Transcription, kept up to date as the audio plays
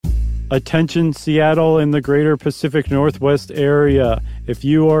Attention Seattle and the greater Pacific Northwest area. If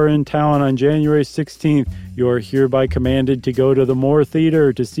you are in town on January 16th, you are hereby commanded to go to the Moore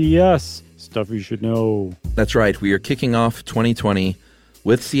Theater to see us. Stuff you should know. That's right. We are kicking off 2020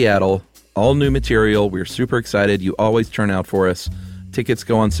 with Seattle. All new material. We're super excited. You always turn out for us. Tickets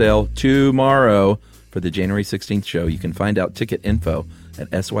go on sale tomorrow for the January 16th show. You can find out ticket info at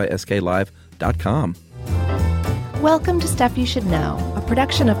sysklive.com. Welcome to Stuff You Should Know, a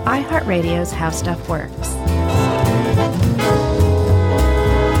production of iHeartRadio's How Stuff Works.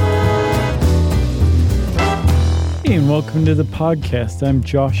 Hey, and welcome to the podcast. I'm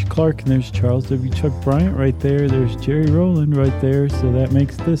Josh Clark, and there's Charles W. Chuck Bryant right there. There's Jerry Rowland right there, so that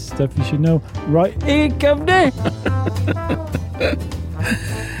makes this Stuff You Should Know right. Hey, come there!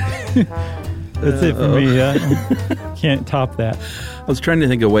 That's it for me. Can't top that. I was trying to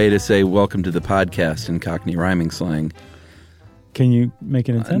think of a way to say welcome to the podcast in Cockney rhyming slang. Can you make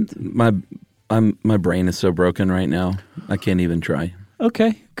an attempt? My brain is so broken right now. I can't even try.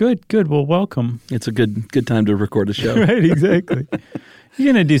 Okay, good. Well, welcome. It's a good time to record a show. Right, exactly.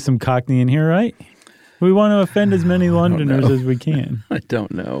 You're going to do some Cockney in here, right? We want to offend as many Londoners as we can. I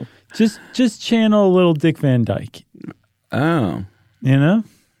don't know. Just channel a little Dick Van Dyke. Oh. You know?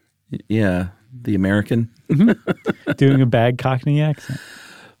 Yeah, the American. Doing a bad Cockney accent.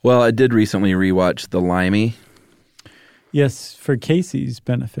 Well, I did recently rewatch The Limey. Yes, for Casey's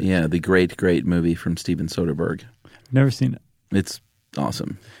benefit. Yeah, the great movie from Steven Soderbergh. Never seen it. It's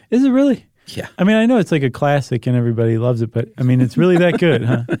awesome. Is it really? Yeah. I mean, I know it's like a classic and everybody loves it, but I mean, it's really that good,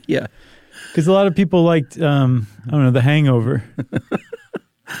 huh? Yeah. Because a lot of people liked, I don't know, The Hangover.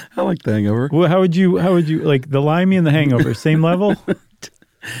 I like The Hangover. Well, how would you like The Limey and The Hangover? Same level?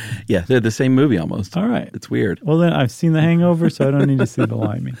 Yeah, they're the same movie almost. All right. It's weird. Well, then I've seen The Hangover, so I don't need to see The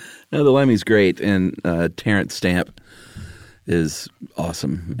Limey. No, The Limey's great, and Terrence Stamp is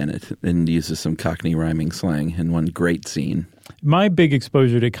awesome in it and uses some Cockney rhyming slang in one great scene. My big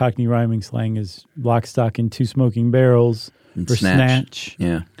exposure to Cockney rhyming slang is Lock, Stock, and Two Smoking Barrels and or Snatch.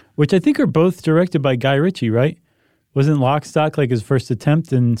 Yeah. Which I think are both directed by Guy Ritchie, right? Wasn't Lock, Stock like his first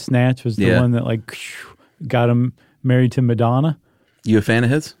attempt, and Snatch was the one that like got him married to Madonna? You a fan of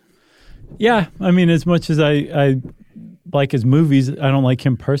his? Yeah. I mean, as much as I like his movies, I don't like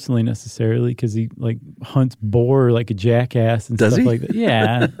him personally necessarily because he like hunts boar like a jackass and Does stuff he? like that.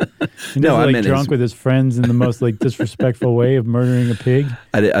 Yeah. And No, I like meant drunk with his friends in the most like disrespectful way of murdering a pig.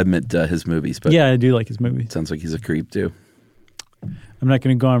 I meant his movies, but yeah, I do like his movies. Sounds like he's a creep too. I'm not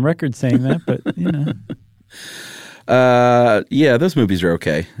going to go on record saying that, but you know. Yeah, those movies are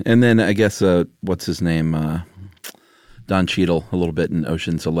okay. And then I guess what's his name? Don Cheadle, a little bit in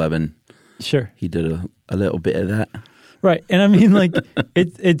Ocean's 11. Sure. He did a little bit of that. Right. And I mean, like,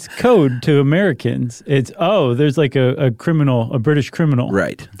 it's code to Americans. It's, there's like a criminal, a British criminal.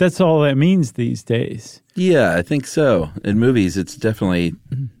 Right. That's all that means these days. Yeah, I think so. In movies, it's definitely,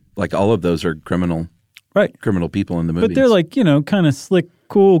 like, all of those are criminal people in the movies. But they're like, you know, kind of slick,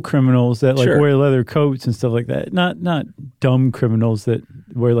 cool criminals that like Sure. wear leather coats and stuff like that. Not dumb criminals that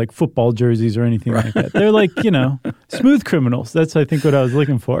wear like football jerseys or anything like that. They're like, you know, smooth criminals. That's, I think, what I was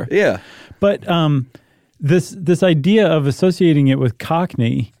looking for. Yeah. But this idea of associating it with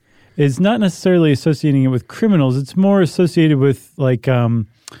Cockney is not necessarily associating it with criminals. It's more associated with like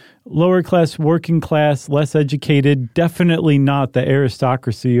lower class, working class, less educated, definitely not the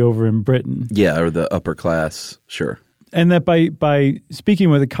aristocracy over in Britain. Yeah, or the upper class, sure. And that by speaking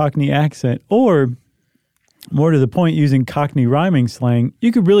with a Cockney accent, or more to the point, using Cockney rhyming slang,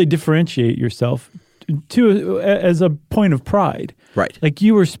 you could really differentiate yourself as a point of pride. Right. Like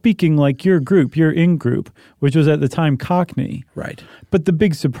you were speaking like your group, your in-group, which was at the time Cockney. Right. But the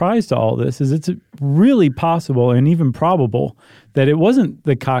big surprise to all this is it's really possible and even probable that it wasn't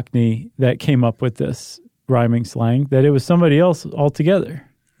the Cockney that came up with this rhyming slang, that it was somebody else altogether.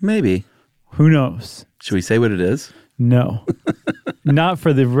 Maybe. Who knows? Should we say what it is? No. Not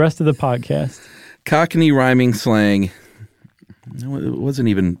for the rest of the podcast. Cockney rhyming slang. It wasn't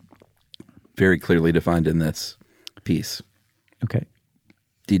even very clearly defined in this piece. Okay.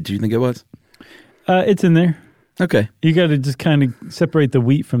 Do you think it was? It's in there. Okay. You got to just kind of separate the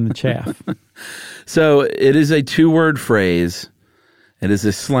wheat from the chaff. So it is a two-word phrase. It is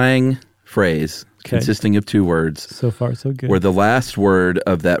a slang phrase consisting of two words. So far, so good. Where the last word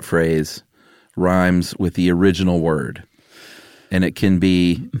of that phrase rhymes with the original word. And it can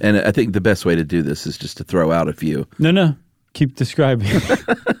be, and I think the best way to do this is just to throw out a few. No. Keep describing.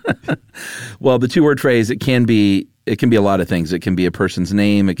 Well, the two-word phrase, it can be a lot of things. It can be a person's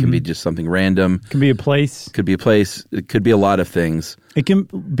name. It can be just something random. It can be a place. Could be a place. It could be a lot of things. It can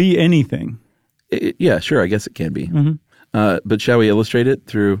be anything. Yeah, sure. I guess it can be. Mm-hmm. But shall we illustrate it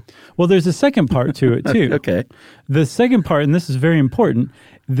through? Well, there's a second part to it, too. Okay. The second part, and this is very important,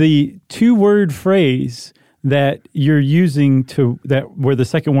 the two-word phrase that you're using where the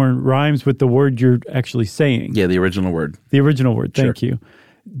second word rhymes with the word you're actually saying. Yeah, the original word. The original word, thank Sure. you.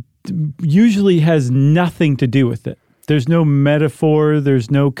 Usually has nothing to do with it. There's no metaphor, there's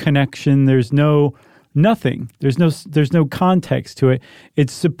no connection, there's no nothing. There's no context to it.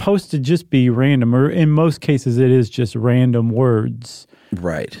 It's supposed to just be random, or in most cases it is just random words.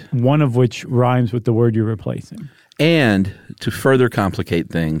 Right. One of which rhymes with the word you're replacing. And to further complicate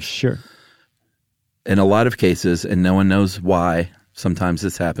things, Sure. in a lot of cases, and no one knows why, sometimes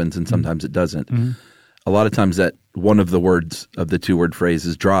this happens and sometimes it doesn't. Mm-hmm. A lot of times that one of the words of the two-word phrase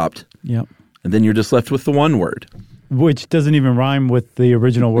is dropped, Yep. and then you're just left with the one word. Which doesn't even rhyme with the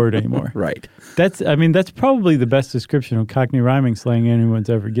original word anymore. Right. That's probably the best description of Cockney rhyming slang anyone's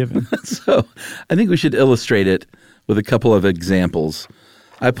ever given. So I think we should illustrate it with a couple of examples.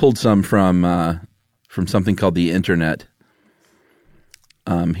 I pulled some from something called the internet.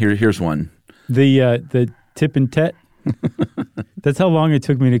 Here's one. The tip and tet. That's how long it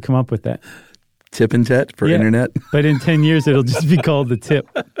took me to come up with that. Tip and tet for internet? But in 10 years, it'll just be called the tip.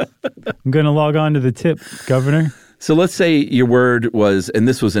 I'm going to log on to the tip, Governor. So let's say your word was, and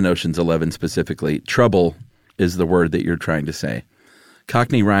this was in Ocean's 11 specifically, trouble is the word that you're trying to say.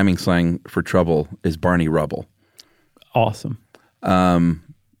 Cockney rhyming slang for trouble is Barney Rubble. Awesome.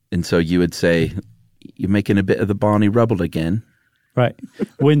 And so you would say, you're making a bit of the Barney Rubble again. Right.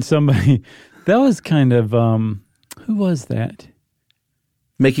 When somebody, that was kind of, who was that?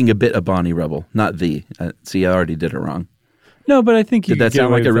 Making a bit of Barney Rubble, not the. See, I already did it wrong. No, but I think you Did that could get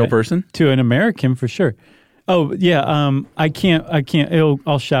sound away like a with real that. person? To an American, for sure. Oh, yeah. I can't.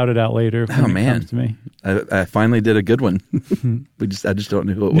 I'll shout it out later when it man. comes to me. I finally did a good one. I just don't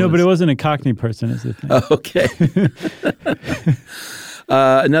know who it was. No, but it wasn't a Cockney person, is the thing. Okay.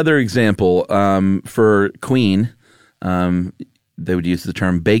 Another example for Queen, they would use the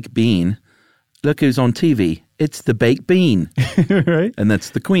term baked bean. Look who's on TV. It's the baked bean. Right? And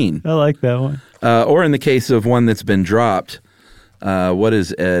that's the Queen. I like that one. Or in the case of one that's been dropped, what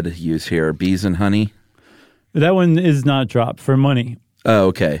does Ed use here? Bees and honey? That one is not dropped for money. Oh,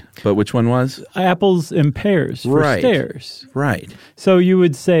 okay. But which one was? Apples and pears for Right. stairs. Right. So you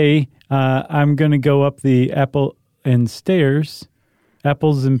would say, I'm going to go up the apple and stairs.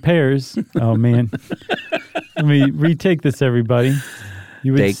 Apples and pears. Oh, man. Let me retake this, everybody.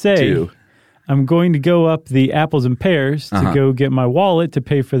 You would Take say, two. I'm going to go up the apples and pears to go get my wallet to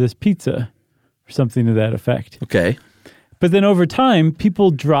pay for this pizza, or something to that effect. Okay. But then over time, people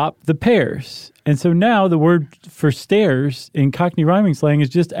drop the pears. And so now the word for stairs in Cockney rhyming slang is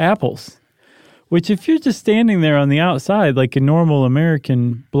just apples, which if you're just standing there on the outside like a normal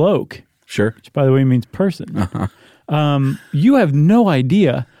American bloke, Sure. which by the way means person, you have no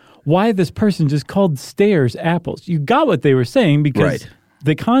idea why this person just called stairs apples. You got what they were saying because Right.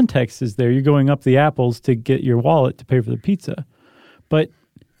 the context is there. You're going up the apples to get your wallet to pay for the pizza. But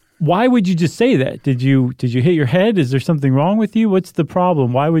why would you just say that? Did you hit your head? Is there something wrong with you? What's the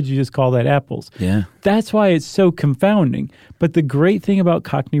problem? Why would you just call that apples? Yeah. That's why it's so confounding. But the great thing about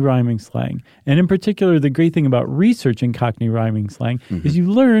Cockney rhyming slang, and in particular the great thing about researching Cockney rhyming slang, is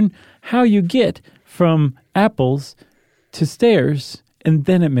you learn how you get from apples to stairs, and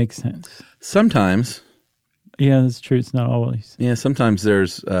then it makes sense. Sometimes. Yeah, that's true. It's not always. Yeah, sometimes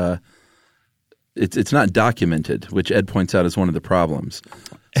there's it's not documented, which Ed points out is one of the problems.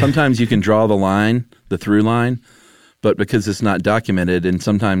 Sometimes you can draw the line, the through line, but because it's not documented, and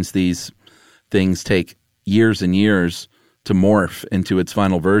sometimes these things take years and years to morph into its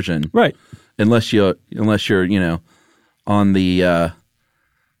final version. Right. Unless you're, on the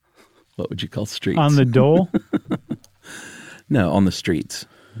what would you call streets? On the dole? No, on the streets.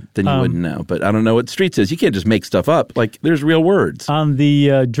 Then you wouldn't know. But I don't know what streets is. You can't just make stuff up. Like, there's real words. On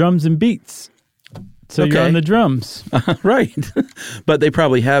the drums and beats. So you're Okay. on the drums. Right. But they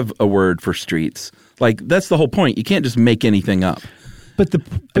probably have a word for streets. Like, that's the whole point. You can't just make anything up. But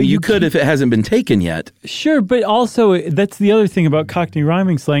You could if it hasn't been taken yet. Sure, but also that's the other thing about Cockney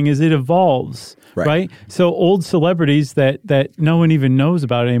rhyming slang is it evolves, right? So old celebrities that no one even knows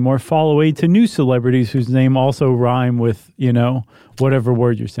about anymore fall away to new celebrities whose name also rhyme with, whatever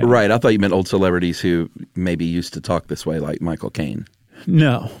word you're saying. Right. I thought you meant old celebrities who maybe used to talk this way, like Michael Caine.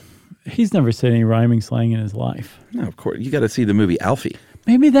 No. He's never said any rhyming slang in his life. No, of course. You got to see the movie Alfie.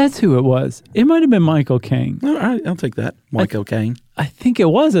 Maybe that's who it was. It might have been Michael Caine. All right, I'll take that. Michael Caine. I think it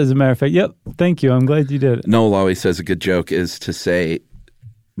was, as a matter of fact. Yep. Thank you. I'm glad you did it. Noel always says a good joke is to say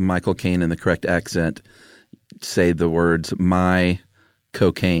Michael Caine in the correct accent, say the words, my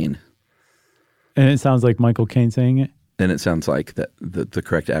cocaine. And it sounds like Michael Caine saying it. And it sounds like the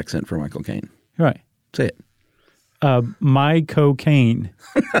correct accent for Michael Caine. Right. Say it. My cocaine.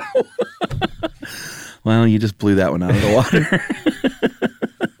 Well, you just blew that one out of the water.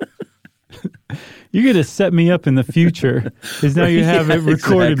 You're going to set me up in the future because now you have it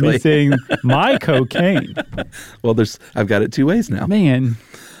recorded me saying my cocaine. Well, I've got it two ways now. Man,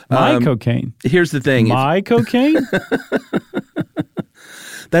 my cocaine. Here's the thing. My cocaine?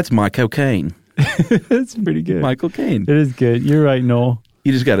 That's my cocaine. That's pretty good. Michael Caine. It is good. You're right, Noel.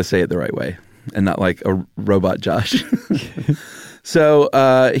 You just got to say it the right way and not like a robot Josh. So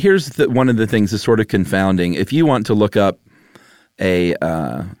here's one of the things that's sort of confounding. If you want to look up a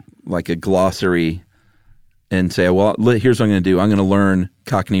glossary and say, well, here's what I'm going to do. I'm going to learn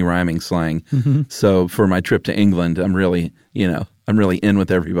Cockney rhyming slang. Mm-hmm. So for my trip to England, I'm really in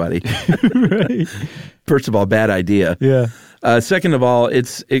with everybody. Right. First of all, bad idea. Yeah. Second of all,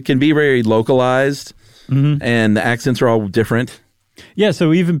 it can be very localized, and the accents are all different. Yeah,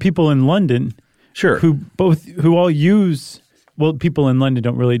 so even people in London, sure, who all use, well, people in London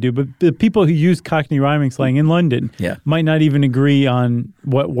don't really do, but the people who use Cockney rhyming slang in London might not even agree on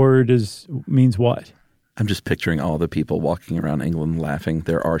what word means what. I'm just picturing all the people walking around England laughing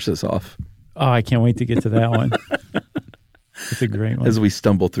their arses off. Oh, I can't wait to get to that one. It's a great one. As we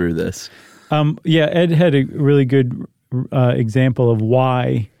stumble through this. Ed had a really good example of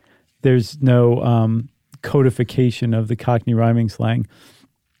why there's no codification of the Cockney rhyming slang.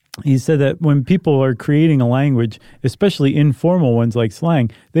 He said that when people are creating a language, especially informal ones like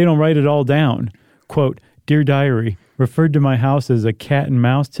slang, they don't write it all down. Quote, "Dear diary, referred to my house as a cat and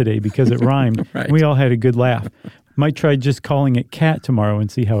mouse today because it rhymed. Right. We all had a good laugh. Might try just calling it cat tomorrow and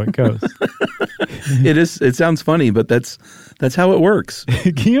see how it goes." It sounds funny, but that's how it works.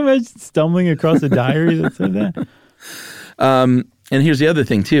 Can you imagine stumbling across a diary that said that? And here's the other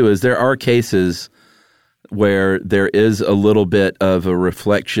thing too, is there are cases where there is a little bit of a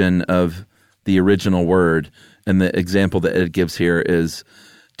reflection of the original word. And the example that Ed gives here is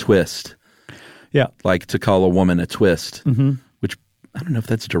twist. Yeah. Like to call a woman a twist, which I don't know if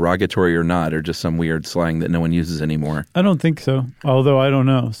that's derogatory or not, or just some weird slang that no one uses anymore. I don't think so, although I don't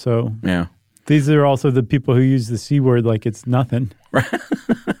know. So yeah. These are also the people who use the C word like it's nothing. Right.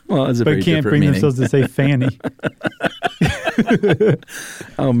 Well, it's a but very can't bring meaning. themselves to say fanny.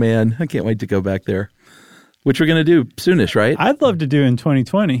 Oh, man. I can't wait to go back there. Which we're going to do soonish, right? I'd love to do in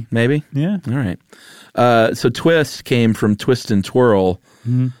 2020. Maybe? Yeah. All right. So twist came from twist and twirl,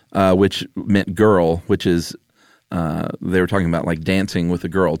 which meant girl, which is they were talking about like dancing with a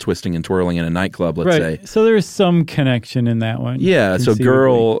girl, twisting and twirling in a nightclub, let's say. So there's some connection in that one. Yeah. So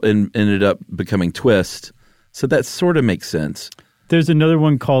girl ended up becoming twist. So that sort of makes sense. There's another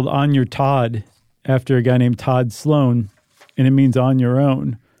one called On Your Todd after a guy named Todd Sloan, and it means on your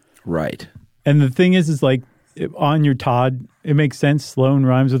own. Right. And the thing is like on your Todd, it makes sense. Sloan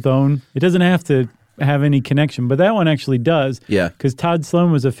rhymes with own. It doesn't have to have any connection, but that one actually does. Yeah. Because Todd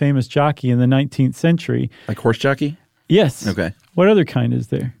Sloan was a famous jockey in the 19th century. Like horse jockey? Yes. Okay. What other kind is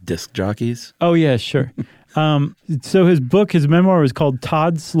there? Disc jockeys? Oh, yeah, sure. So his memoir was called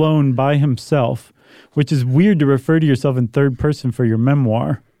Todd Sloan by Himself, which is weird to refer to yourself in third person for your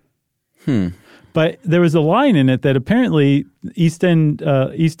memoir. But there was a line in it that apparently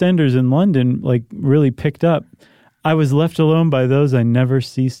EastEnders in London like really picked up. I was left alone by those I never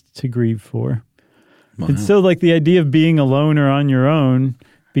ceased to grieve for. Wow. And so like the idea of being alone or on your own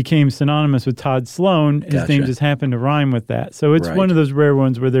became synonymous with Todd Sloan. His name just happened to rhyme with that. So it's one of those rare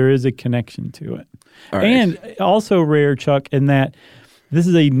ones where there is a connection to it. Right. And also rare, Chuck, in that this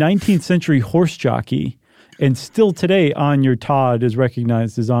is a 19th century horse jockey. And still today, On Your Todd is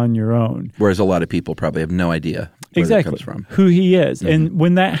recognized as On Your Own. Whereas a lot of people probably have no idea where that comes from. Who he is. And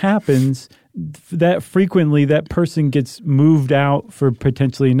when that happens, that frequently that person gets moved out for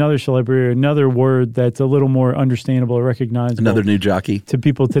potentially another celebrity or another word that's a little more understandable or recognizable. Another new jockey. To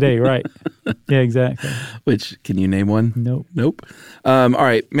people today, right. Yeah, exactly. Which, can you name one? Nope. All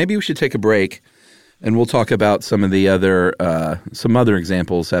right, maybe we should take a break and we'll talk about some of the other, some other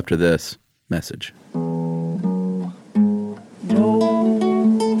examples after this message.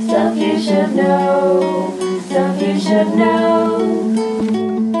 Stuff you should know, stuff you should know.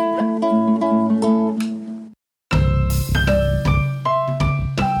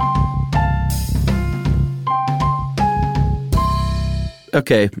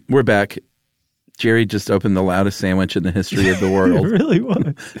 Okay, we're back. Jerry just opened the loudest sandwich in the history of the world. It really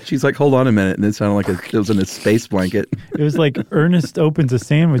was. She's like, hold on a minute. And it sounded like it was in a space blanket. It was like Ernest opens a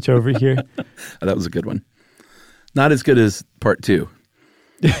sandwich over here. Oh, that was a good one. Not as good as part 2.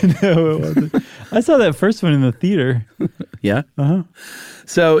 No, it wasn't. I saw that first one in the theater. Yeah? Uh-huh.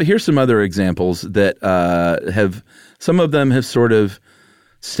 So here's some other examples that have Some of them have sort of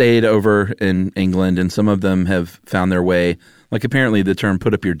stayed over in England, and some of them have found their way. Like apparently the term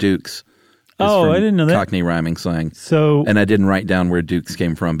 "put up your dukes." Oh, I didn't know that. Cockney rhyming slang. So, and I didn't write down where dukes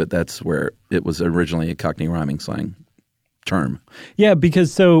came from, but that's where it was originally a Cockney rhyming slang term. Yeah,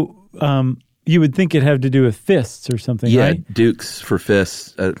 because you would think it had to do with fists or something, yeah, right? Dukes for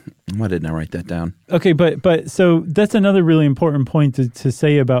fists. Why didn't I write that down? Okay, but so that's another really important point to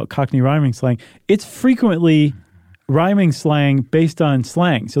say about Cockney rhyming slang. It's frequently rhyming slang based on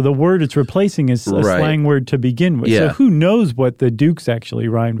slang. So the word it's replacing is a slang word to begin with. Yeah. So who knows what the Dukes actually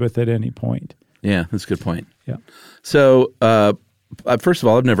rhymed with at any point? Yeah, that's a good point. Yeah. So, first of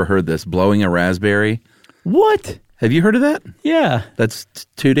all, I've never heard this, blowing a raspberry. What? Have you heard of that? Yeah. That's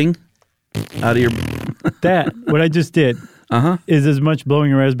tooting out of your... That, what I just did, is as much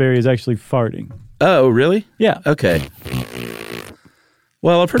blowing a raspberry as actually farting. Oh, really? Yeah. Okay.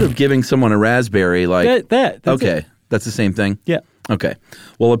 Well, I've heard of giving someone a raspberry, like... That's okay. it. That's the same thing? Yeah. Okay.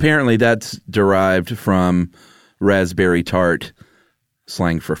 Well, apparently that's derived from raspberry tart,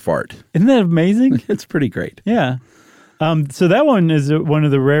 slang for fart. Isn't that amazing? It's pretty great. Yeah. So that one is one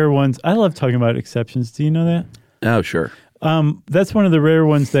of the rare ones. I love talking about exceptions. Do you know that? Oh, sure. That's one of the rare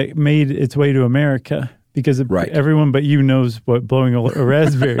ones that made its way to America because everyone but you knows what blowing a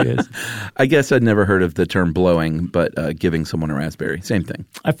raspberry is. I guess I'd never heard of the term blowing, but giving someone a raspberry, same thing.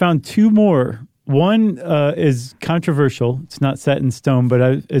 I found two more. One is controversial. It's not set in stone,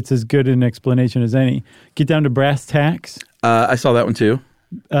 but it's as good an explanation as any. Get down to brass tacks. I saw that one too.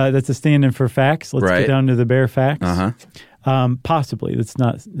 That's a stand-in for facts. Let's get down to the bare facts. Possibly. That's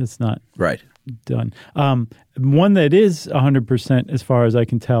not right. Done. One that is 100%, as far as I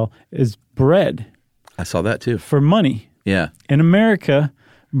can tell, is bread. I saw that too. For money. Yeah. In America,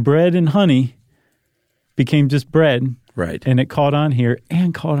 bread and honey became just bread. Right. And it caught on here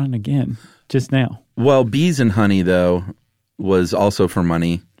and caught on again just now. Well, bees and honey, though, was also for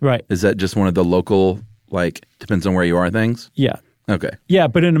money. Right. Is that just one of the local, depends on where you are things? Yeah. Okay. Yeah,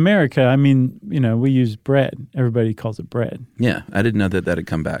 but in America, I mean, we use bread. Everybody calls it bread. Yeah. I didn't know that had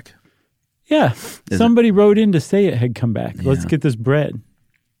come back. Yeah. Somebody wrote in to say it had come back. Yeah. Let's get this bread.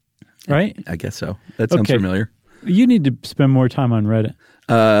 Right? I guess so. That sounds familiar. You need to spend more time on Reddit.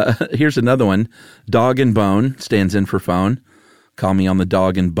 Here's another one. Dog and bone stands in for phone. Call me on the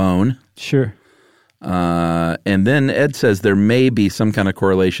dog and bone. Sure. And then Ed says there may be some kind of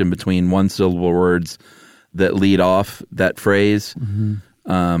correlation between one-syllable words that lead off that phrase,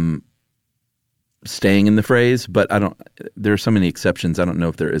 staying in the phrase, but there are so many exceptions, I don't know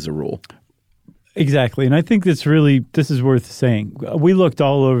if there is a rule. Exactly. And I think this is worth saying. We looked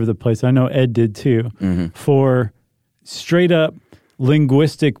all over the place. I know Ed did too, for straight up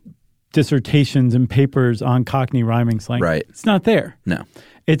linguistic dissertations and papers on Cockney rhyming slang. Right. It's not there. No.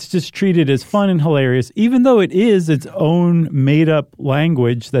 It's just treated as fun and hilarious, even though it is its own made-up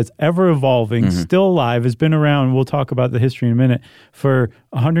language that's ever-evolving, still alive, has been around, we'll talk about the history in a minute, for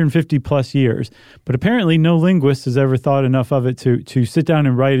 150-plus years. But apparently no linguist has ever thought enough of it to sit down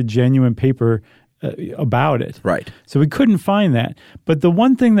and write a genuine paper about it. Right. So we couldn't find that. But the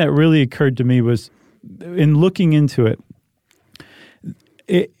one thing that really occurred to me was, in looking into it,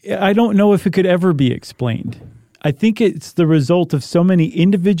 I don't know if it could ever be explained. I think it's the result of so many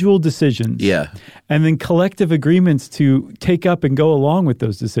individual decisions and then collective agreements to take up and go along with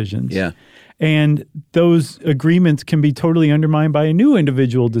those decisions. Yeah. And those agreements can be totally undermined by a new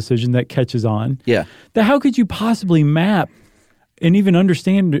individual decision that catches on. Yeah. How could you possibly map and even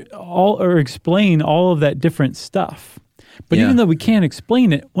understand all or explain all of that different stuff? But even though we can't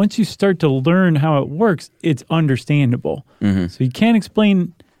explain it, once you start to learn how it works, it's understandable. So you can't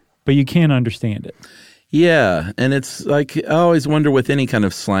explain, but you can understand it. Yeah, and it's like I always wonder with any kind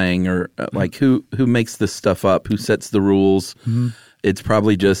of slang or who makes this stuff up, who sets the rules. It's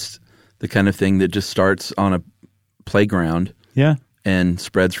probably just the kind of thing that just starts on a playground and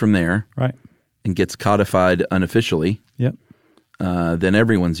spreads from there and gets codified unofficially. Yep. Then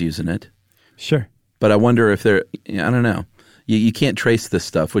everyone's using it. Sure. But I wonder if I don't know. You can't trace this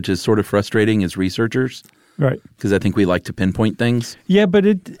stuff, which is sort of frustrating as researchers. Right. Because I think we like to pinpoint things. Yeah, but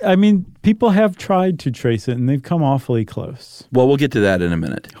people have tried to trace it, and they've come awfully close. Well, we'll get to that in a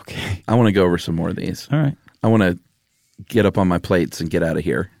minute. Okay. I want to go over some more of these. All right. I want to get up on my plates and get out of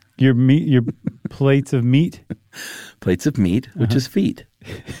here. Your plates of meat? Plates of meat, which is feet.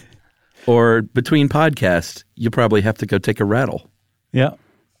 Or between podcasts, you probably have to go take a rattle. Yeah.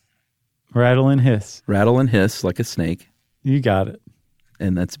 Rattle and hiss. Rattle and hiss like a snake. You got it.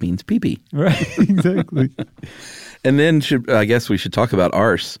 And that means pee-pee. Right, exactly. And then I guess we should talk about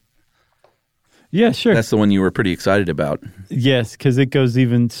arse. Yeah, sure. That's the one you were pretty excited about. Yes, because it goes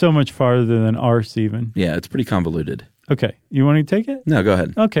even so much farther than arse even. Yeah, it's pretty convoluted. Okay. You want to take it? No, go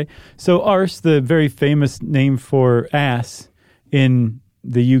ahead. Okay. So arse, the very famous name for ass in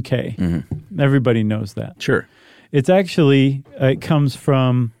the UK. Mm-hmm. Everybody knows that. Sure. It's actually, it comes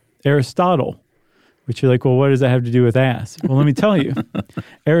from Aristotle, which you're like, well, what does that have to do with ass? Well, let me tell you.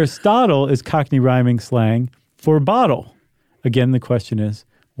 Aristotle is Cockney rhyming slang for bottle. Again, the question is,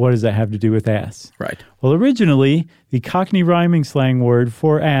 what does that have to do with ass? Right. Well, originally, the Cockney rhyming slang word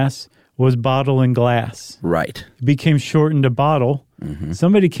for ass was bottle and glass. Right. It became shortened to bottle. Mm-hmm.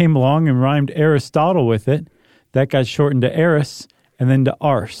 Somebody came along and rhymed Aristotle with it. That got shortened to Aris and then to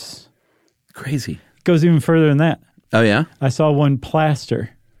arse. Crazy. It goes even further than that. Oh, yeah? I saw one plaster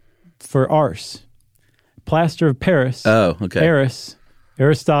for arse. Plaster of Paris. Oh, okay. Aris,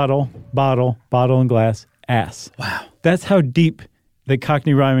 Aristotle, bottle and glass, ass. Wow. That's how deep the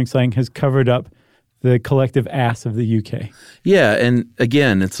Cockney rhyming slang has covered up the collective ass of the UK. Yeah, and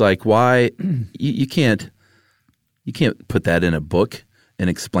again, it's like, why you can't put that in a book and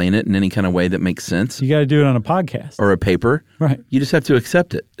explain it in any kind of way that makes sense. You got to do it on a podcast Or a paper. Right. You just have to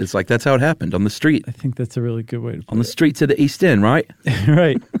accept it. It's like, that's how it happened on the street. I think that's a really good way to put On the streets of the East End, right? it.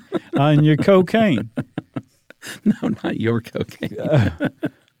 Right. On your cocaine. No, not your cocaine.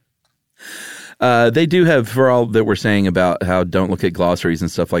 They do have, for all that we're saying about how don't look at glossaries and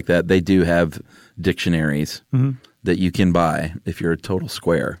stuff like that, they do have dictionaries that you can buy if you're a total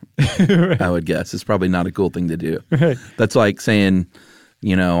square, right. I would guess. It's probably not a cool thing to do. Right. That's like saying,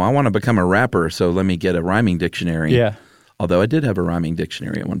 I want to become a rapper, so let me get a rhyming dictionary. Yeah. Although I did have a rhyming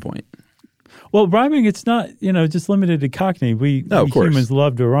dictionary at one point. Well, rhyming, it's not, just limited to Cockney. We humans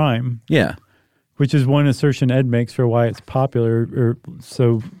love to rhyme. Yeah. Which is one assertion Ed makes for why it's popular or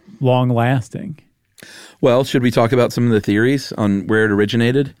so long-lasting. Well, should we talk about some of the theories on where it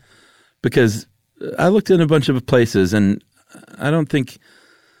originated? Because I looked in a bunch of places, and I think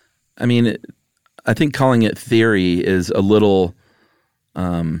calling it theory is a little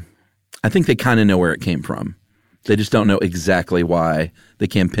I think they kind of know where it came from. They just don't know exactly why. They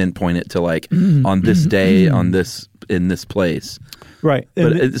can't pinpoint it to like on this day, in this place. Right.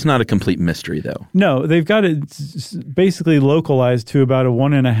 But it's not a complete mystery, though. No, they've got it basically localized to about a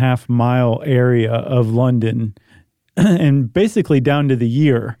 1.5 mile area of London and basically down to the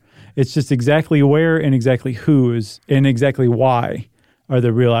year. It's just exactly where and exactly who is and exactly why are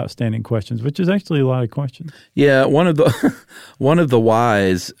the real outstanding questions, which is actually a lot of questions. Yeah, one of the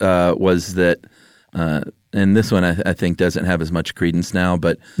whys was that, and this one I think doesn't have as much credence now,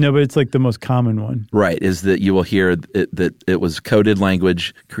 but it's like the most common one. Right, is that you will hear that it was coded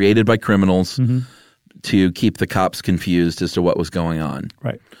language created by criminals to keep the cops confused as to what was going on.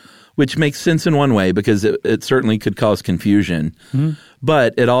 Right. Which makes sense in one way because it certainly could cause confusion. Mm-hmm.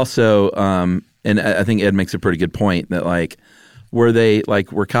 But it also, and I think Ed makes a pretty good point that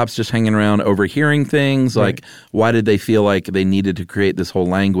were cops just hanging around overhearing things? Right. Like, why did they feel like they needed to create this whole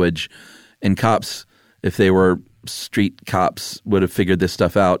language? And cops, if they were street cops, would have figured this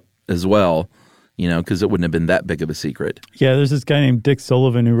stuff out as well, because it wouldn't have been that big of a secret. Yeah, there's this guy named Dick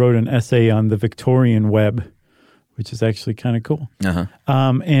Sullivan who wrote an essay on the Victorian web, which is actually kind of cool. Uh-huh.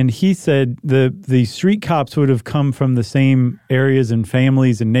 And he said the street cops would have come from the same areas and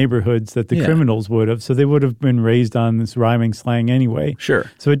families and neighborhoods that the criminals would have, so they would have been raised on this rhyming slang anyway.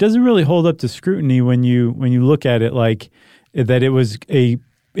 Sure. So it doesn't really hold up to scrutiny when you look at it like that it was a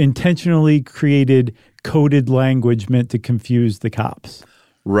intentionally created coded language meant to confuse the cops.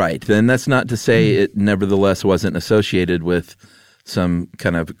 Right. And that's not to say it nevertheless wasn't associated with some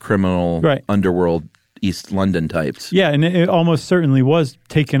kind of criminal underworld East London types. Yeah, and it almost certainly was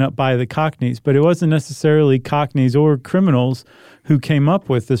taken up by the Cockneys, but it wasn't necessarily Cockneys or criminals who came up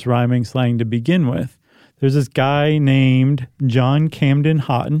with this rhyming slang to begin with. There's this guy named John Camden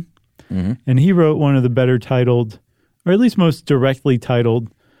Houghton, and he wrote one of the better titled, or at least most directly titled,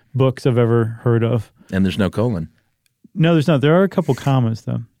 books I've ever heard of. And there's no colon. No, there's not. There are a couple commas,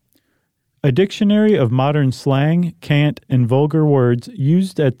 though. A dictionary of modern slang, cant, and vulgar words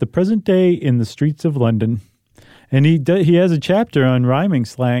used at the present day in the streets of London. And he has a chapter on rhyming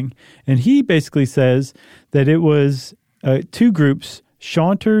slang, and he basically says that it was two groups,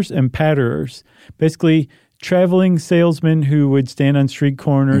 chaunters and patterers, basically traveling salesmen who would stand on street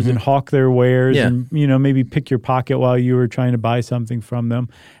corners and hawk their wares and, maybe pick your pocket while you were trying to buy something from them,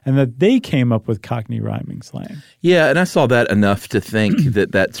 and that they came up with Cockney rhyming slang. Yeah, and I saw that enough to think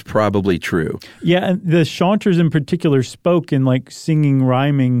that that's probably true. Yeah, and the chaunters in particular spoke in like singing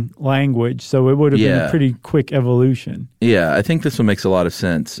rhyming language, so it would have been a pretty quick evolution. Yeah, I think this one makes a lot of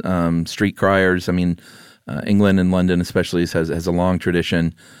sense. Street criers, England and London especially has a long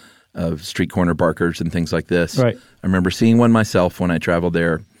tradition of street corner barkers and things like this. Right. I remember seeing one myself when I traveled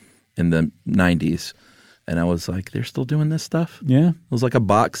there in the 90s, and I was like, they're still doing this stuff? Yeah. It was like a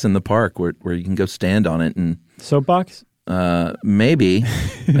box in the park where you can go stand on it and Soapbox? maybe.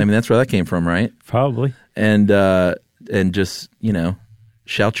 I mean, that's where that came from, right? Probably. And just,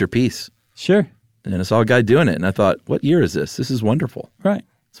 shout your piece. Sure. And I saw a guy doing it, and I thought, what year is this? This is wonderful. Right.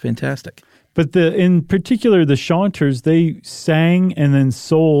 It's fantastic. But in particular, the chanters, they sang and then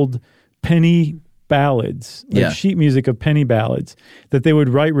sold penny ballads, sheet music of penny ballads that they would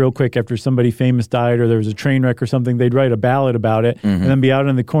write real quick after somebody famous died or there was a train wreck or something. They'd write a ballad about it and then be out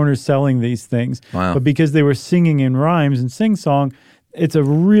in the corners selling these things. Wow. But because they were singing in rhymes and sing-song, it's a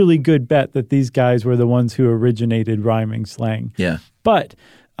really good bet that these guys were the ones who originated rhyming slang. Yeah. But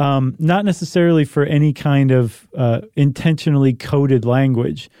not necessarily for any kind of intentionally coded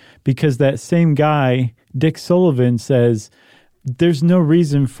language, because that same guy, Dick Sullivan, says there's no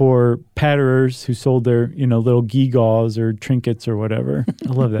reason for patterers who sold their little gewgaws or trinkets or whatever.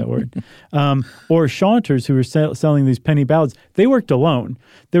 I love that word. Or chanters who were selling these penny ballads. They worked alone.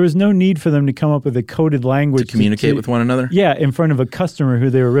 There was no need for them to come up with a coded language To communicate with one another? Yeah, in front of a customer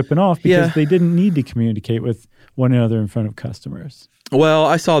who they were ripping off, because they didn't need to communicate with one another in front of customers. Well,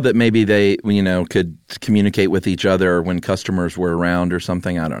 I saw that maybe they, could communicate with each other when customers were around or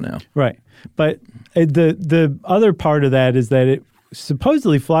something. I don't know. Right. But the other part of that is that it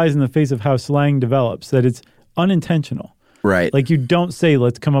supposedly flies in the face of how slang develops, that it's unintentional. Right. Like you don't say,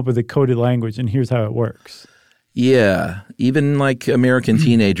 let's come up with a coded language and here's how it works. Yeah. Even like American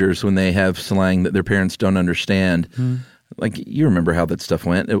teenagers, when they have slang that their parents don't understand, like you remember how that stuff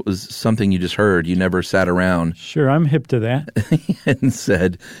went. It was something you just heard. You never sat around. Sure, I'm hip to that. And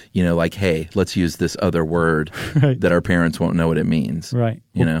said, like, hey, let's use this other word that our parents won't know what it means. Right.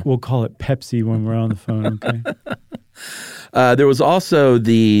 We'll call it Pepsi when we're on the phone, okay? There was also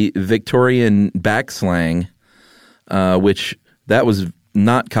the Victorian back slang, which that was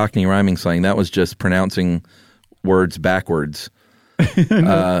not Cockney rhyming slang. That was just pronouncing words backwards.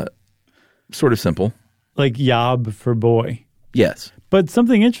 Sort of simple. Like yob for boy. Yes. But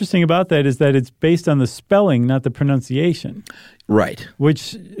something interesting about that is that it's based on the spelling, not the pronunciation. Right.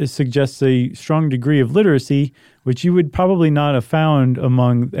 Which suggests a strong degree of literacy, which you would probably not have found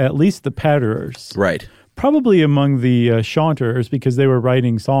among at least the patterers. Right. Probably among the chanters, because they were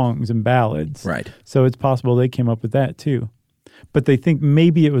writing songs and ballads. Right. So it's possible they came up with that too. But they think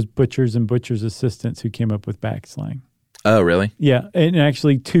maybe it was butchers and butchers' assistants who came up with back slang. Oh, really? Yeah, and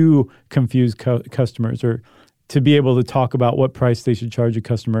actually to confuse customers, or to be able to talk about what price they should charge a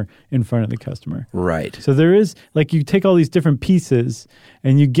customer in front of the customer. Right. So there is, like, you take all these different pieces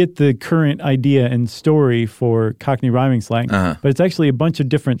and you get the current idea and story for Cockney rhyming slang, but it's actually a bunch of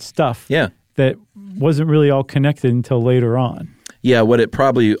different stuff that wasn't really all connected until later on. Yeah, what it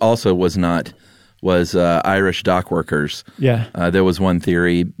probably also was not was Irish dock workers. Yeah. There was one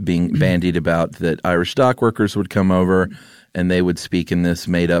theory being bandied about that Irish dock workers would come over and they would speak in this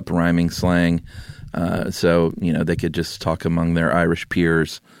made-up rhyming slang. So, they could just talk among their Irish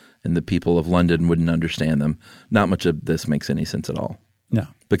peers and the people of London wouldn't understand them. Not much of this makes any sense at all. No.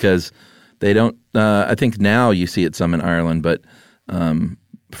 Because they don't I think now you see it some in Ireland, but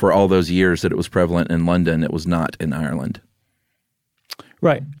for all those years that it was prevalent in London, it was not in Ireland.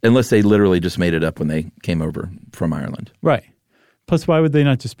 Right. Unless they literally just made it up when they came over from Ireland. Right. Plus, why would they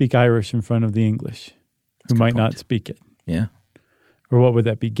not just speak Irish in front of the English, who might not speak it? Yeah. Or what would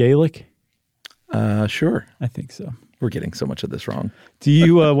that be, Gaelic? Sure. I think so. We're getting so much of this wrong. Do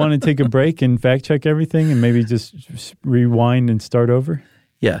you want to take a break and fact check everything and maybe just rewind and start over?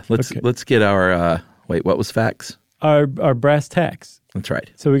 Yeah. Let's get our, wait, what was facts? Our brass tacks. That's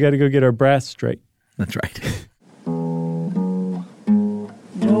right. So we got to go get our brass straight. That's right.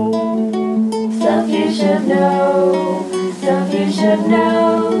 Stuff you should know, stuff you should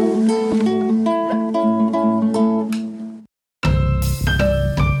know.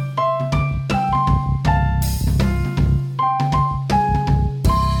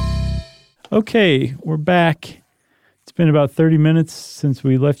 Okay, we're back. It's been about 30 minutes since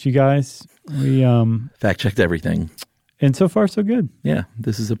we left you guys. We fact-checked everything. And so far, so good. Yeah,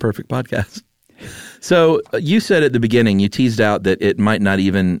 this is a perfect podcast. So you said at the beginning, you teased out that it might not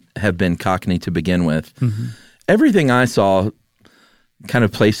even have been Cockney to begin with. Mm-hmm. Everything I saw kind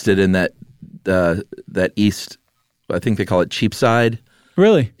of placed it in that east, I think they call it Cheapside.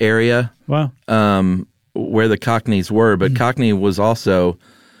 Really? Area. Wow. Where the Cockneys were. But Cockney was also,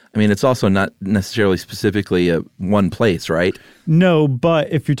 it's also not necessarily specifically one place, right? No,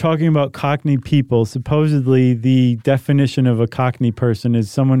 but if you're talking about Cockney people, supposedly the definition of a Cockney person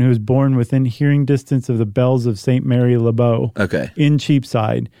is someone who is born within hearing distance of the bells of St. Mary Le Bow in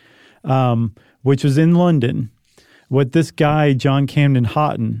Cheapside. which was in London. What this guy, John Camden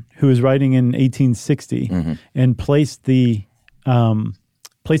Houghton, who was writing in 1860 and placed the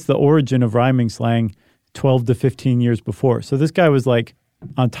origin of rhyming slang 12 to 15 years before. So this guy was like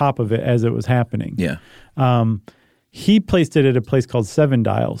on top of it as it was happening. Yeah. He placed it at a place called Seven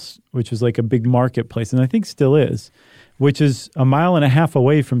Dials, which was like a big marketplace, and I think still is, which is a mile and a half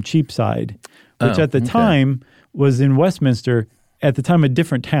away from Cheapside, which at the time was in Westminster, at the time a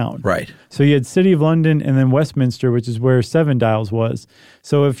different town. Right. So you had City of London and then Westminster, which is where Seven Dials was.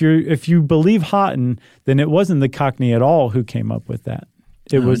 So if you believe Houghton, then it wasn't the Cockney at all who came up with that.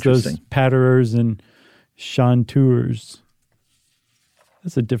 It was those patterers and chanteurs.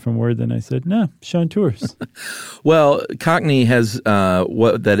 That's a different word than I said. No, chanteurs. Well, Cockney has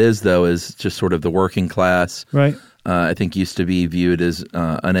what that is, though, is just sort of the working class. Right. I think used to be viewed as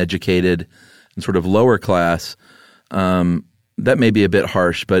uneducated and sort of lower class. That may be a bit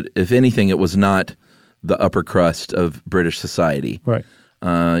harsh, but if anything, it was not the upper crust of British society. Right.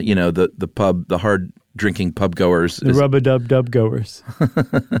 The hard drinking pub goers. The rub-a-dub-dub goers.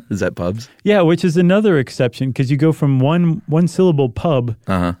 Is that pubs? Yeah, which is another exception because you go from one syllable pub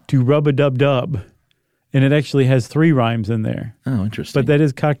to rub-a-dub-dub, and it actually has 3 rhymes in there. Oh, interesting. But that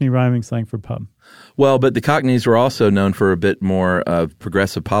is Cockney rhyming slang for pub. Well, but the Cockneys were also known for a bit more of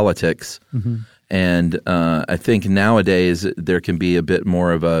progressive politics. And I think nowadays there can be a bit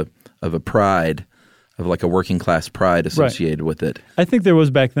more of a pride, of like a working class pride associated with it. I think there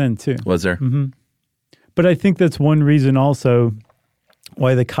was back then too. Was there? Mm-hmm. But I think that's one reason also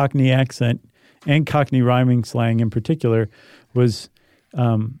why the Cockney accent and Cockney rhyming slang in particular was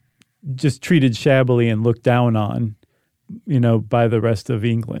just treated shabbily and looked down on, by the rest of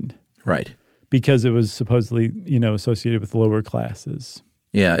England. Right. Because it was supposedly, associated with lower classes.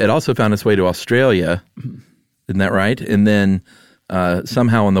 Yeah, it also found its way to Australia, isn't that right? And then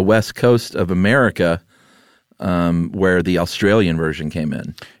somehow on the west coast of America, where the Australian version came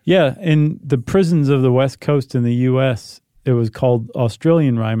in. Yeah, in the prisons of the west coast in the U.S., it was called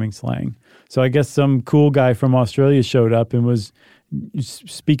Australian rhyming slang. So I guess some cool guy from Australia showed up and was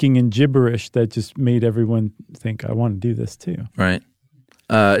speaking in gibberish that just made everyone think, I want to do this too. Right.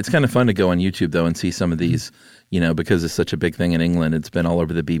 It's kind of fun to go on YouTube, though, and see some of these, because it's such a big thing in England. It's been all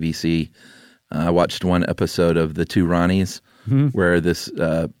over the BBC. I watched one episode of The Two Ronnies where this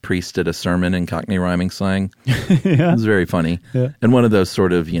priest did a sermon in Cockney rhyming slang. It was very funny. Yeah. And one of those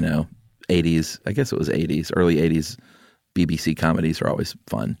sort of, 80s, I guess it was 80s, early 80s BBC comedies are always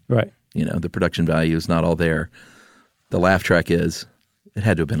fun. Right. The production value is not all there. The laugh track is. It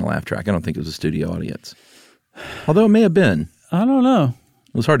had to have been a laugh track. I don't think it was a studio audience. Although it may have been. I don't know.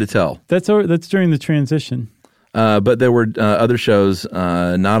 It was hard to tell. That's during the transition. But there were other shows,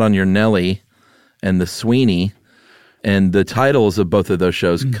 Not on Your Nelly and The Sweeney, and the titles of both of those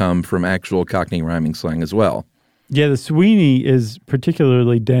shows come from actual Cockney rhyming slang as well. Yeah, The Sweeney is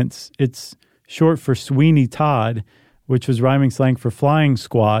particularly dense. It's short for Sweeney Todd, which was rhyming slang for flying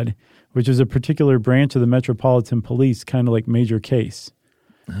squad, which is a particular branch of the Metropolitan Police, kind of like Major Case.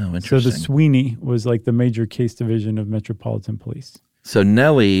 Oh, interesting. So the Sweeney was like the Major Case division of Metropolitan Police. So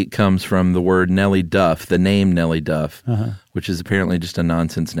Nellie comes from the word Nellie Duff, the name Nellie Duff, which is apparently just a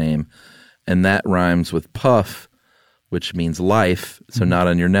nonsense name. And that rhymes with puff, which means life. So not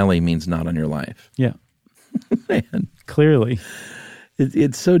on your Nellie means not on your life. Yeah. Man. Clearly.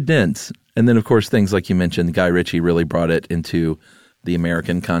 It's so dense. And then, of course, things like you mentioned, Guy Ritchie really brought it into the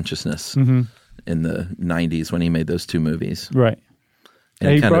American consciousness in the 90s when he made those 2 movies. Right.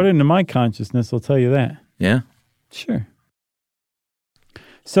 And he brought it into my consciousness, I'll tell you that. Yeah? Sure.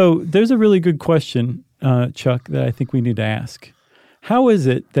 So there's a really good question, Chuck, that I think we need to ask. How is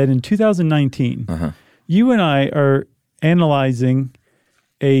it that in 2019, you and I are analyzing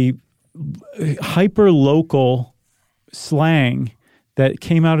a hyper-local slang that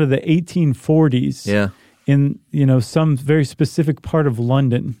came out of the 1840s in some very specific part of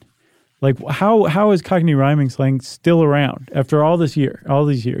London? Like, how is Cockney rhyming slang still around after all these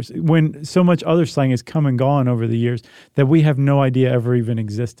years, when so much other slang has come and gone over the years that we have no idea ever even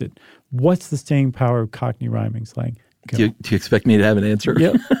existed? What's the staying power of Cockney rhyming slang? Do you expect me to have an answer?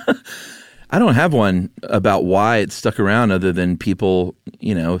 Yep. I don't have one about why it's stuck around other than people,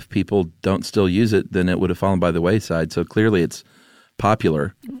 if people don't still use it, then it would have fallen by the wayside. So clearly it's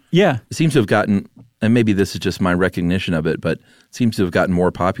popular. Yeah. It seems to have gotten, and maybe this is just my recognition of it, but it seems to have gotten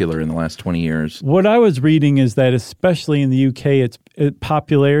more popular in the last 20 years. What I was reading is that especially in the UK,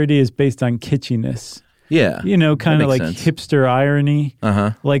 popularity is based on kitschiness. Yeah. Kind of like sense. Hipster irony.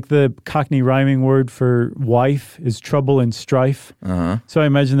 Like the Cockney rhyming word for wife is trouble and strife. So I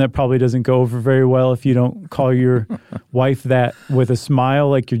imagine that probably doesn't go over very well if you don't call your wife that with a smile,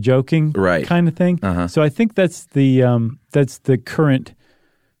 like you're joking, Right. kind of thing. So I think that's the current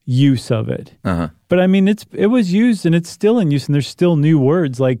use of it. But I mean, it was used and it's still in use, and there's still new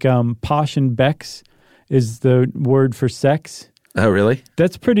words like posh and Bex is the word for sex. Oh, really?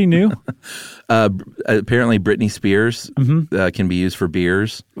 That's pretty new, Apparently, Britney Spears can be used for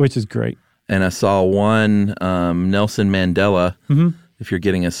beers. which is great. And I saw one Nelson Mandela. If you're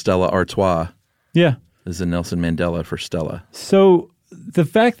getting a Stella Artois, Yeah. is a Nelson Mandela for Stella. So the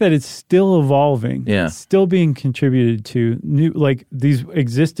fact that it's still evolving, Yeah. it's still being contributed to, new, like these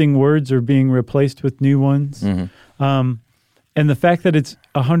existing words are being replaced with new ones. And the fact that it's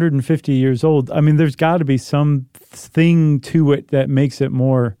 150 years old, I mean, there's got to be something to it that makes it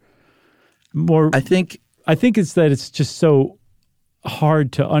more. I think it's that it's just so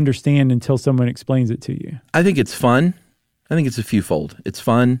hard to understand until someone explains it to you. it's fun. I think it's a fewfold. It's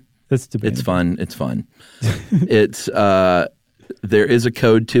fun. That's debatable. It's fun. It's there is a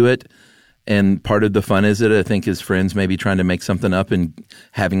code to it, and part of the fun is I think his friends maybe trying to make something up and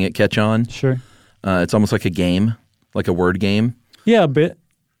having it catch on. Sure. It's almost like a game, like a word game. Yeah, a bit.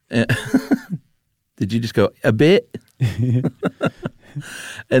 Did you just go a bit?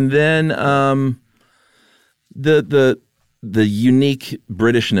 And then the unique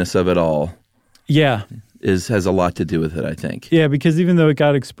Britishness of it all Yeah. has a lot to do with it, I think. Yeah, because even though it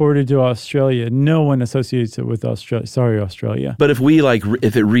got exported to Australia, no one associates it with Australia. Sorry, Australia. But if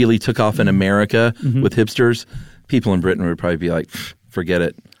it really took off in America with hipsters, people in Britain would probably be like, forget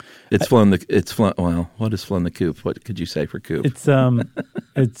it. Well, what is flown the coop? What could you say for coop? It's on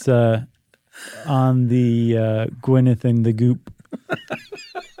the Gwyneth and the Goop.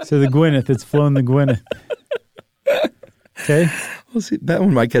 So the Gwyneth, it's flown the Gwyneth. Okay? Well, see, that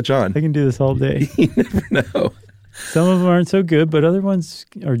one might catch on. I can do this all day. You never know. Some of them aren't so good, but other ones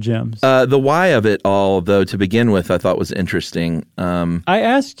are gems. The why of it all, though, to begin with, I thought was interesting. I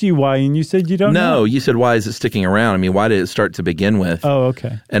asked you why, and you said you don't know. No, you said, why is it sticking around? I mean, why did it start to begin with? Oh,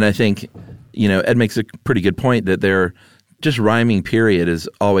 okay. And I think, Ed makes a pretty good point that just rhyming period has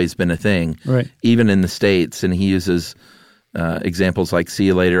always been a thing. Right. Even in the States. And he uses examples like see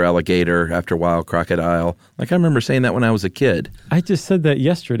you later, alligator, after a while, crocodile. Like I remember saying that when I was a kid. I just said that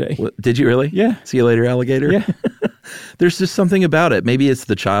yesterday. Did you really? Yeah. See you later, alligator? Yeah. There's just something about it. Maybe it's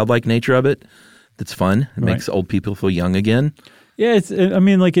the childlike nature of it that's fun. It Right. makes old people feel young again. Yeah,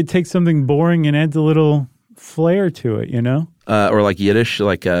 it takes something boring and adds a little flair to it, Or like Yiddish,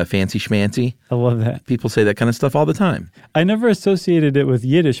 like fancy schmancy. I love that. People say that kind of stuff all the time. I never associated it with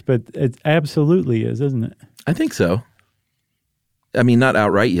Yiddish, but it absolutely is, isn't it? I think so. I mean, not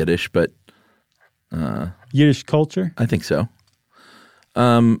outright Yiddish, but Yiddish culture? I think so.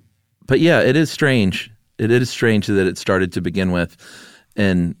 But yeah, it is strange. It is strange that it started to begin with.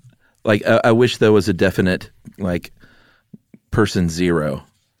 And like, I wish there was a definite like person zero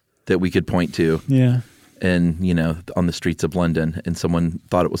that we could point to. Yeah. And, on the streets of London, and someone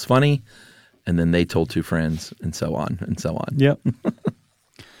thought it was funny, and then they told two friends, and so on, and so on. Yep.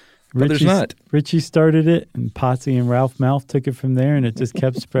 But there's not. Richie started it, and Potsy and Ralph Malph took it from there, and it just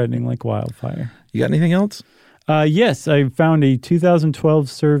kept spreading like wildfire. You got anything else? Yes, I found a 2012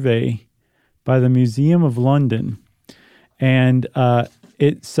 survey by the Museum of London, and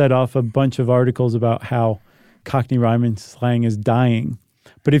it set off a bunch of articles about how Cockney rhyming slang is dying.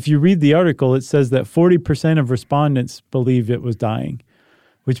 But if you read the article, it says that 40% of respondents believed it was dying,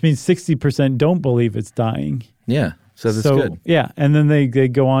 which means 60% don't believe it's dying. Yeah, so that's good. Yeah, and then they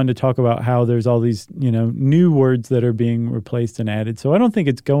go on to talk about how there's all these new words that are being replaced and added. So I don't think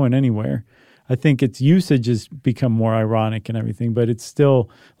it's going anywhere. I think its usage has become more ironic and everything, but it's still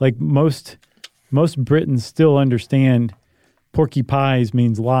like most Britons still understand porky pies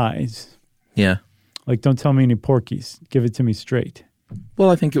means lies. Yeah. Like, don't tell me any porkies. Give it to me straight. Well,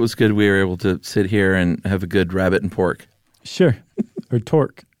 I think it was good we were able to sit here and have a good rabbit and pork. Sure. Or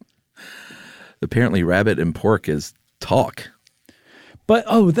torque. Apparently rabbit and pork is talk. But,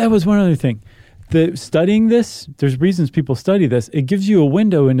 that was one other thing. Studying this, there's reasons people study this. It gives you a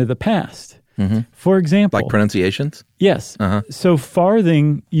window into the past. Mm-hmm. For example. Like pronunciations? Yes. Uh-huh. So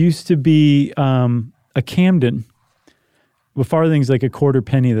farthing used to be a Camden. Well, farthing's like a quarter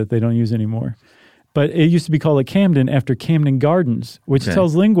penny that they don't use anymore. But it used to be called a Camden after Camden Gardens, which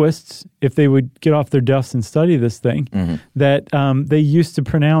tells linguists, if they would get off their duffs and study this thing, that they used to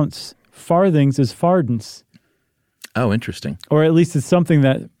pronounce farthings as fardens. Oh, interesting. Or at least it's something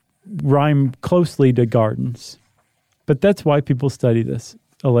that rhymed closely to gardens. But that's why people study this,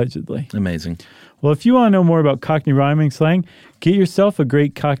 allegedly. Amazing. Well, if you want to know more about Cockney rhyming slang, get yourself a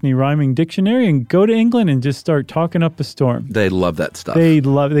great Cockney rhyming dictionary and go to England and just start talking up a storm. They love that stuff. They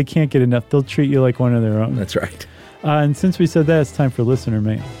love it. They can't get enough. They'll treat you like one of their own. That's right. And since we said that, it's time for listener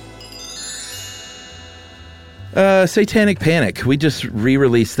mail. Satanic Panic. We just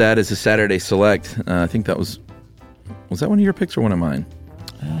re-released that as a Saturday Select. I think that was that one of your picks or one of mine?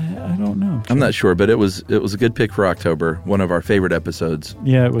 I don't know. I'm not sure, but it was a good pick for October. One of our favorite episodes.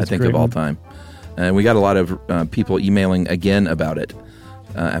 Yeah, it was. I think great of all one. time. And we got a lot of people emailing again about it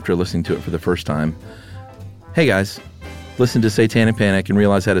after listening to it for the first time. Hey guys, listened to Satanic Panic and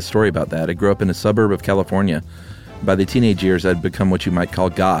realized I had a story about that. I grew up in a suburb of California. By the teenage years, I'd become what you might call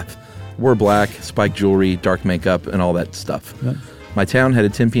goth. Wore black, spiked jewelry, dark makeup, and all that stuff. Yep. My town had a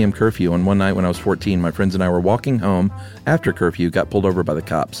 10 p.m. curfew, and one night when I was 14, my friends and I were walking home after curfew, got pulled over by the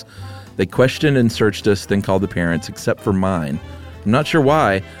cops. They questioned and searched us, then called the parents, except for mine. I'm not sure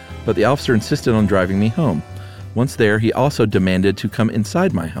why, but the officer insisted on driving me home. Once there, he also demanded to come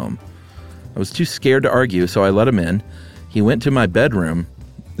inside my home. I was too scared to argue, so I let him in. He went to my bedroom.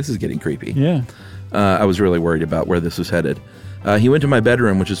 This is getting creepy. Yeah. I was really worried about where this was headed. He went to my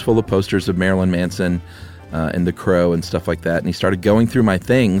bedroom, which is full of posters of Marilyn Manson and The Crow and stuff like that, and he started going through my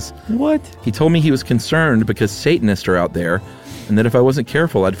things. What? He told me he was concerned because Satanists are out there, and that if I wasn't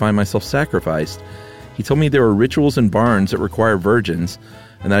careful, I'd find myself sacrificed. He told me there were rituals in barns that require virgins,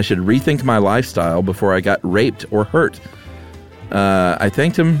 and that I should rethink my lifestyle before I got raped or hurt. I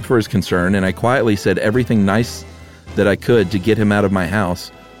thanked him for his concern, and I quietly said everything nice that I could to get him out of my house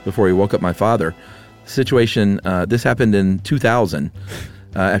before he woke up my father. This happened in 2000.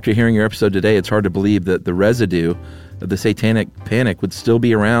 After hearing your episode today, it's hard to believe that the residue of the Satanic Panic would still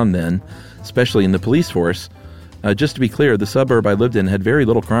be around then, especially in the police force. Just to be clear, the suburb I lived in had very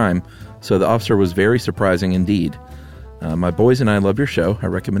little crime, so the officer was very surprising indeed. My boys and I love your show. I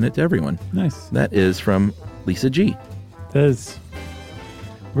recommend it to everyone. Nice. That is from Lisa G. That is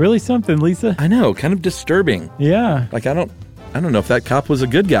really something, Lisa. I know, kind of disturbing. Yeah. Like, I don't know if that cop was a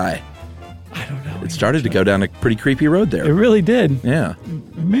good guy. I don't know. It started to go down a pretty creepy road there. It really did. Yeah.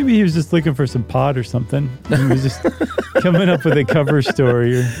 Maybe he was just looking for some pot or something. He was just coming up with a cover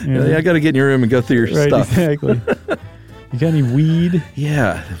story. Or, Yeah, I got to get in your room and go through your right, stuff. Exactly. You got any weed?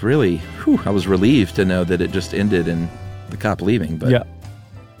 Yeah, really. Whew, I was relieved to know that it just ended in the cop leaving. But Yeah.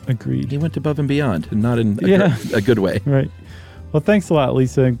 Agreed. he went above and beyond, and not in a good way. Right. Well, thanks a lot,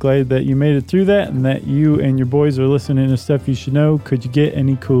 Lisa. I'm glad that you made it through that and that you and your boys are listening to Stuff You Should Know. Could you get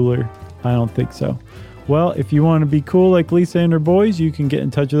any cooler? I don't think so. Well, if you want to be cool like Lisa and her boys, you can get in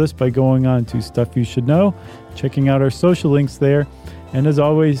touch with us by going on to Stuff You Should Know, checking out our social links there. And as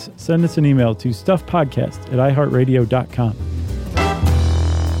always, send us an email to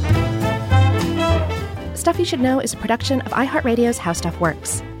stuffpodcast@iheartradio.com. Stuff You Should Know is a production of iHeartRadio's How Stuff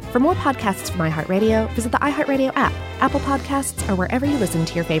Works. For more podcasts from iHeartRadio, visit the iHeartRadio app, Apple Podcasts, or wherever you listen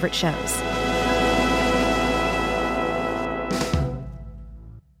to your favorite shows.